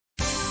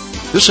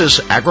This is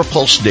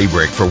AgriPulse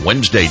Daybreak for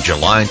Wednesday,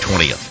 July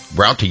 20th,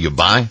 brought to you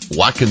by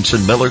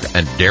Watkinson Miller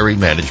and Dairy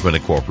Management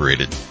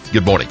Incorporated.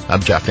 Good morning.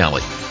 I'm Jeff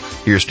Nally.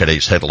 Here's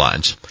today's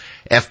headlines.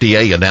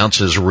 FDA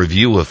announces a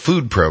review of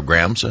food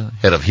programs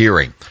ahead of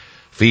hearing.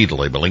 Feed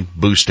labeling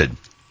boosted.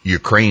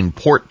 Ukraine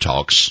port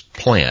talks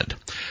planned.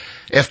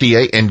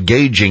 FDA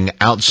engaging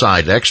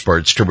outside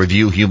experts to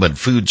review human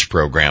foods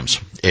programs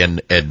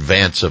in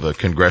advance of a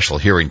congressional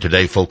hearing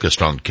today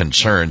focused on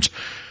concerns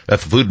that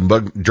the Food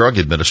and Drug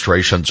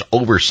Administration's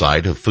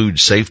oversight of food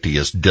safety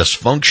is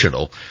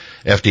dysfunctional.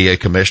 FDA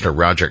Commissioner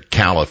Roger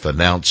Califf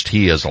announced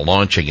he is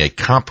launching a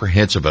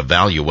comprehensive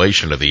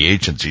evaluation of the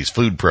agency's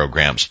food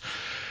programs.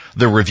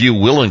 The review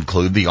will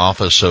include the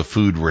Office of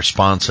Food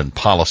Response and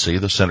Policy,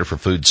 the Center for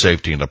Food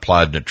Safety and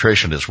Applied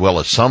Nutrition, as well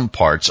as some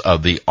parts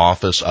of the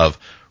Office of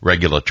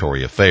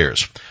Regulatory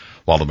Affairs.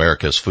 While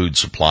America's food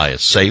supply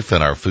is safe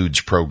and our foods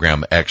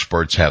program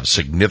experts have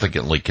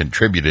significantly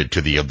contributed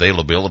to the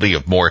availability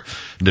of more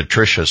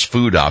nutritious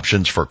food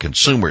options for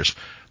consumers,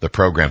 the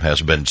program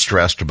has been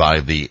stressed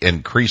by the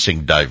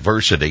increasing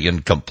diversity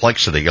and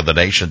complexity of the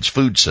nation's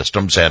food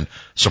systems and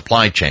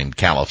supply chain,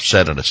 Califf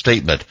said in a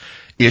statement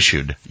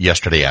issued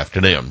yesterday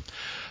afternoon.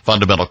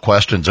 Fundamental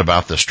questions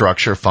about the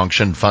structure,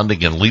 function,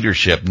 funding, and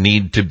leadership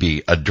need to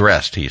be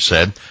addressed, he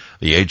said.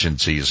 The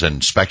agency's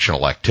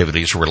inspectional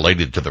activities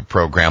related to the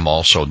program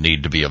also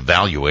need to be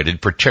evaluated,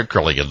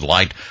 particularly in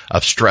light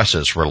of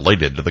stresses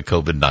related to the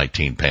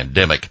COVID-19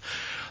 pandemic.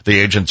 The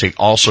agency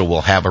also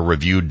will have a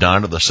review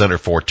done at the Center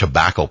for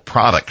Tobacco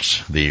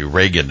Products. The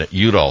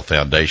Reagan-Udall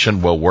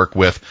Foundation will work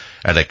with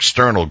an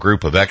external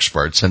group of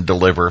experts and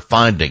deliver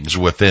findings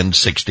within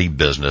 60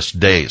 business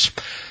days.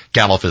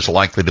 Califf is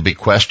likely to be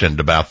questioned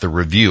about the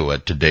review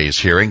at today's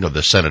hearing of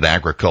the Senate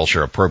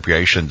Agriculture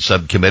Appropriations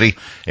Subcommittee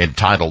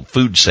entitled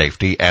Food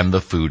Safety and the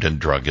Food and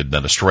Drug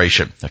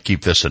Administration. Now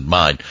keep this in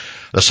mind.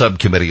 The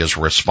subcommittee is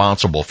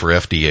responsible for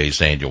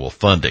FDA's annual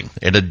funding.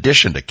 In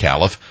addition to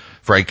Califf,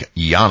 Frank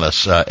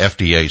Yiannas,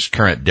 FDA's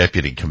current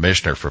Deputy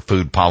Commissioner for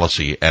Food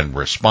Policy and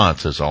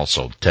Response, is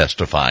also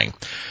testifying.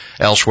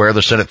 Elsewhere,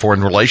 the Senate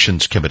Foreign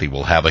Relations Committee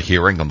will have a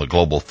hearing on the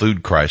global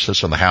food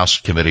crisis, and the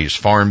House Committee's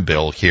Farm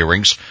Bill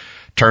hearings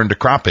turn to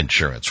crop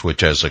insurance,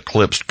 which has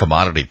eclipsed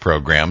commodity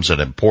programs in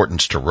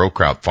importance to row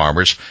crop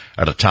farmers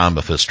at a time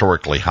of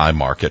historically high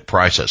market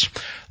prices.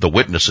 The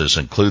witnesses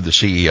include the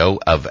CEO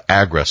of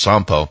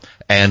AgriSampo,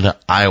 an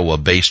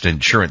Iowa-based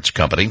insurance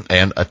company,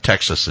 and a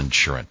Texas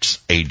insurance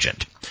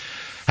agent.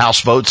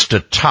 House votes to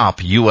top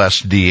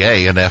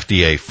USDA and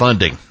FDA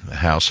funding. The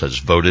House has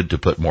voted to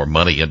put more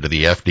money into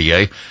the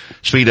FDA,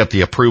 speed up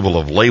the approval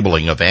of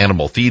labeling of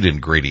animal feed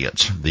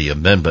ingredients. The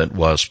amendment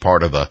was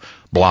part of a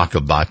block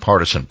of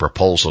bipartisan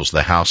proposals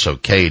the House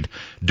okayed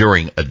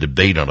during a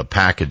debate on a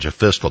package of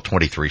fiscal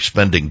 23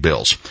 spending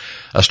bills.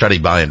 A study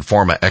by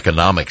Informa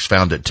Economics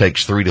found it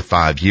takes 3 to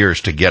 5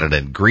 years to get an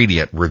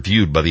ingredient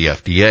reviewed by the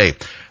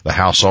FDA. The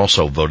House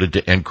also voted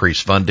to increase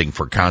funding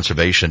for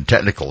conservation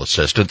technical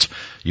assistance,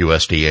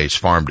 USDA's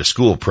Farm to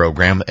School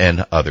program,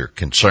 and other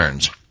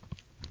concerns.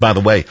 By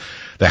the way,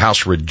 the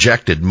House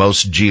rejected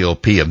most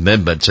GOP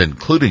amendments,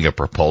 including a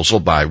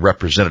proposal by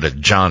Representative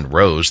John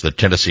Rose, the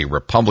Tennessee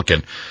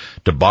Republican,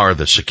 to bar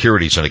the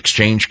Securities and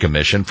Exchange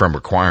Commission from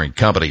requiring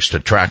companies to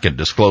track and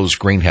disclose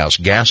greenhouse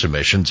gas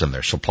emissions in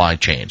their supply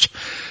chains.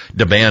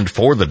 Demand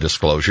for the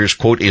disclosures,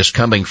 quote, is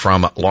coming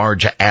from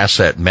large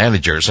asset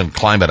managers and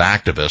climate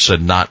activists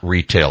and not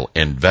retail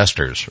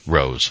investors,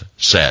 Rose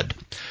said.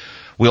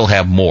 We'll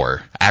have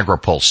more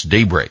AgriPulse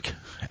Daybreak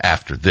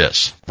after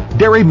this.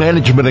 Dairy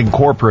Management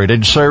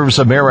Incorporated serves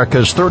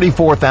America's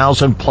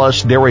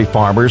 34,000-plus dairy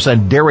farmers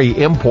and dairy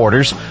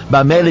importers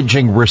by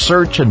managing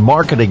research and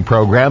marketing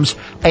programs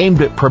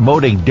aimed at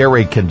promoting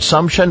dairy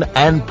consumption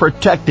and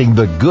protecting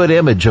the good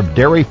image of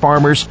dairy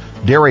farmers,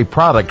 dairy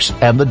products,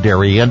 and the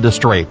dairy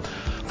industry.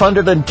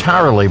 Funded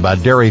entirely by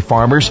dairy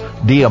farmers,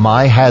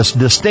 DMI has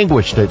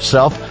distinguished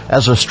itself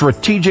as a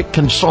strategic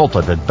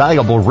consultant and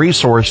valuable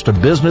resource to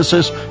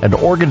businesses and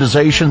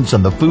organizations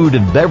in the food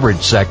and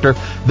beverage sector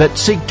that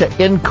seek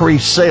to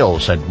increase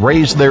sales and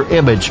raise their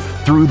image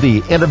through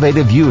the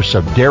innovative use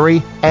of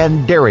dairy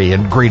and dairy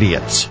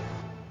ingredients.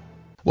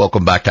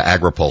 Welcome back to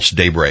AgriPulse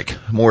Daybreak.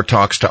 More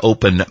talks to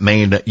open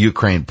main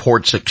Ukraine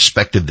ports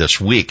expected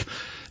this week.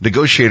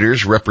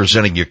 Negotiators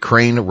representing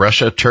Ukraine,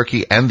 Russia,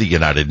 Turkey, and the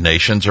United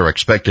Nations are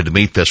expected to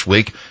meet this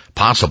week,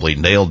 possibly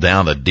nail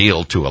down a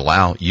deal to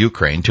allow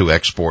Ukraine to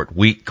export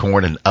wheat,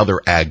 corn, and other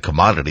ag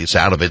commodities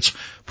out of its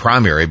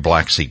primary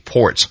Black Sea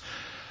ports.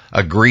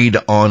 Agreed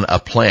on a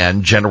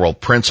plan, general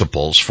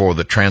principles for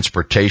the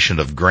transportation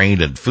of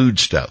grain and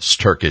foodstuffs,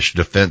 Turkish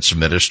Defense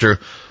Minister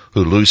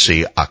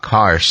Hulusi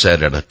Akar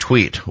said in a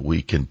tweet.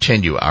 We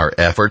continue our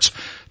efforts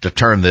to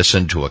turn this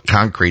into a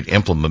concrete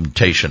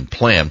implementation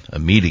plan. A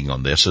meeting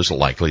on this is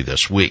likely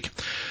this week.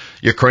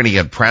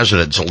 Ukrainian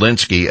President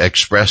Zelensky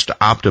expressed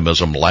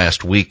optimism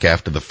last week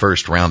after the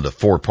first round of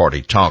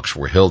four-party talks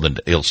were held in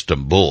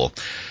Istanbul.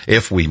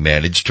 If we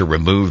manage to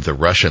remove the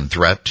Russian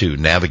threat to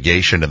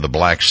navigation in the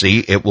Black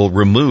Sea, it will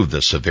remove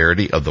the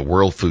severity of the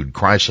world food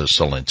crisis,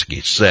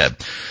 Zelensky said.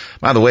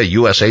 By the way,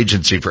 U.S.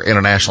 Agency for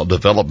International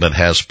Development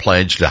has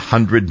pledged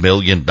 $100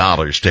 million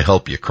to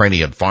help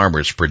Ukrainian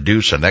farmers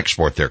produce and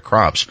export their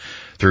crops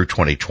through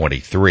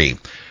 2023.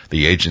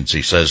 The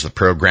agency says the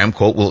program,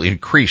 quote, will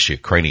increase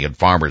Ukrainian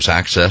farmers'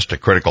 access to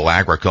critical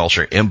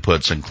agriculture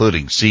inputs,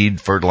 including seed,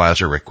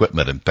 fertilizer,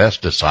 equipment, and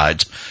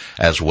pesticides,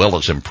 as well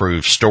as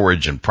improve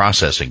storage and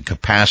processing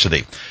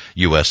capacity.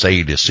 U.S.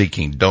 aid is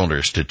seeking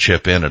donors to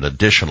chip in an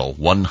additional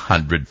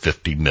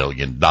 $150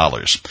 million.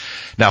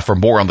 Now, for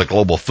more on the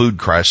global food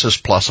crisis,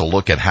 plus a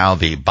look at how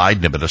the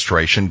Biden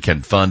administration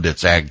can fund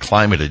its ag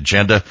climate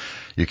agenda,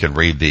 you can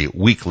read the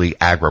weekly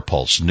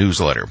AgriPulse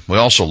newsletter. We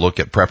also look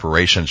at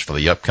preparations for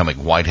the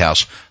upcoming White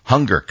House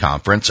Hunger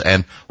Conference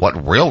and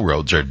what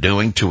railroads are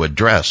doing to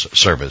address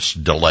service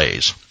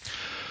delays.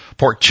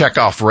 Pork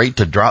checkoff rate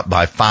to drop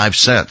by 5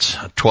 cents,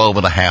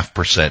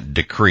 12.5%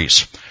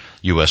 decrease.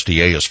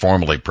 USDA has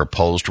formally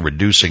proposed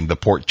reducing the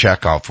pork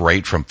checkoff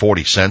rate from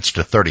 40 cents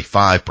to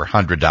 35 per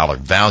 $100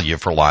 value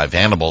for live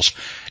animals,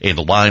 in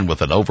line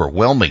with an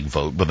overwhelming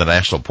vote with the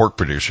National Pork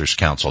Producers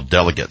Council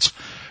delegates.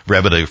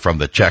 Revenue from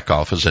the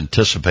checkoff is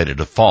anticipated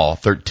to fall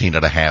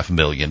 $13.5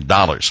 million.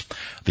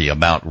 The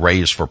amount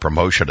raised for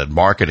promotion and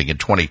marketing in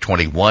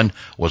 2021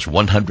 was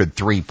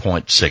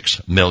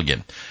 $103.6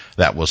 million.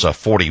 That was a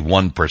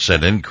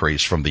 41%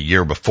 increase from the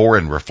year before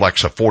and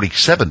reflects a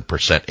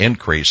 47%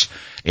 increase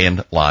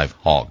in live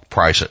hog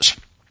prices.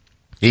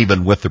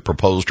 Even with the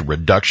proposed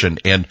reduction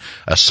in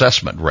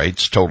assessment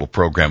rates, total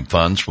program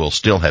funds will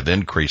still have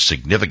increased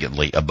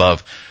significantly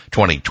above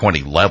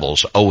 2020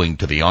 levels owing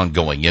to the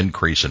ongoing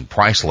increase in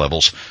price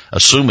levels,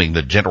 assuming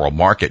the general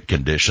market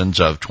conditions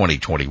of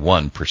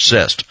 2021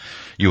 persist.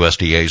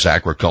 USDA's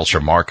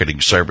Agriculture Marketing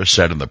Service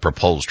said in the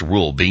proposed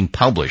rule being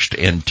published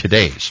in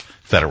today's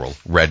Federal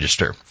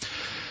Register.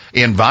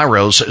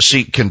 Enviros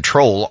seek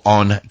control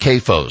on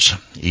CAFOs.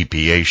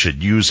 EPA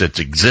should use its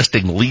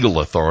existing legal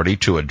authority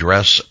to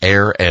address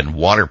air and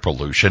water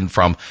pollution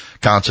from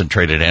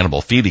concentrated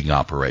animal feeding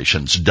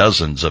operations,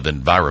 dozens of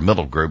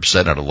environmental groups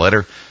sent out a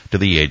letter to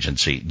the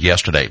agency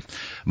yesterday.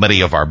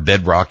 Many of our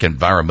bedrock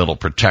environmental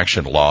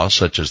protection laws,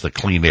 such as the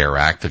Clean Air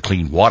Act, the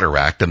Clean Water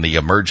Act, and the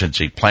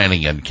Emergency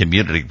Planning and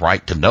Community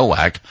Right to Know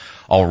Act,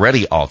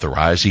 already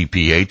authorize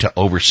EPA to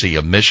oversee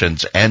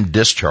emissions and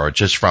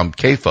discharges from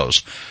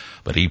CAFOs.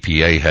 But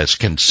EPA has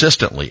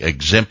consistently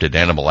exempted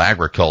animal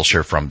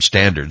agriculture from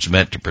standards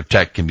meant to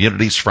protect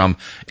communities from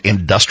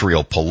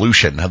industrial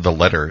pollution, the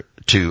letter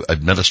to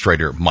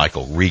Administrator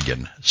Michael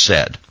Regan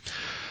said.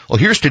 Well,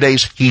 here's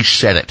today's He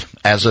Said It.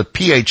 As a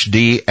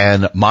PhD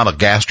in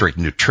monogastric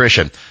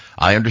nutrition,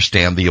 I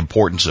understand the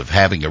importance of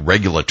having a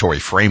regulatory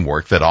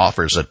framework that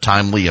offers a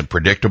timely and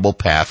predictable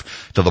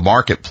path to the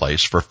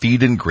marketplace for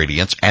feed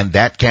ingredients and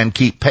that can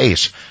keep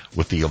pace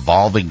with the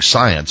evolving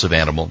science of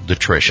animal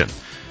nutrition.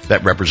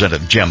 That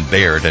Representative Jim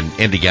Baird, an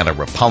Indiana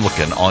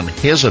Republican, on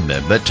his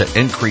amendment to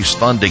increase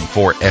funding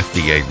for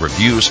FDA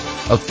reviews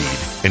of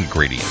feed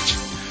ingredients.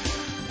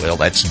 Well,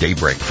 that's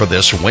Daybreak for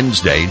this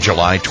Wednesday,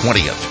 July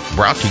 20th,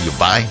 brought to you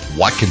by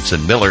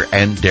Watkinson Miller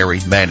and Dairy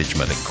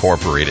Management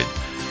Incorporated.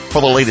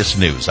 For the latest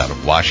news out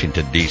of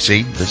Washington,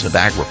 D.C., visit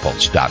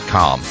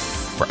agripulse.com.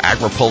 For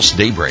AgriPulse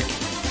Daybreak,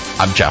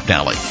 I'm Jeff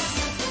Nally.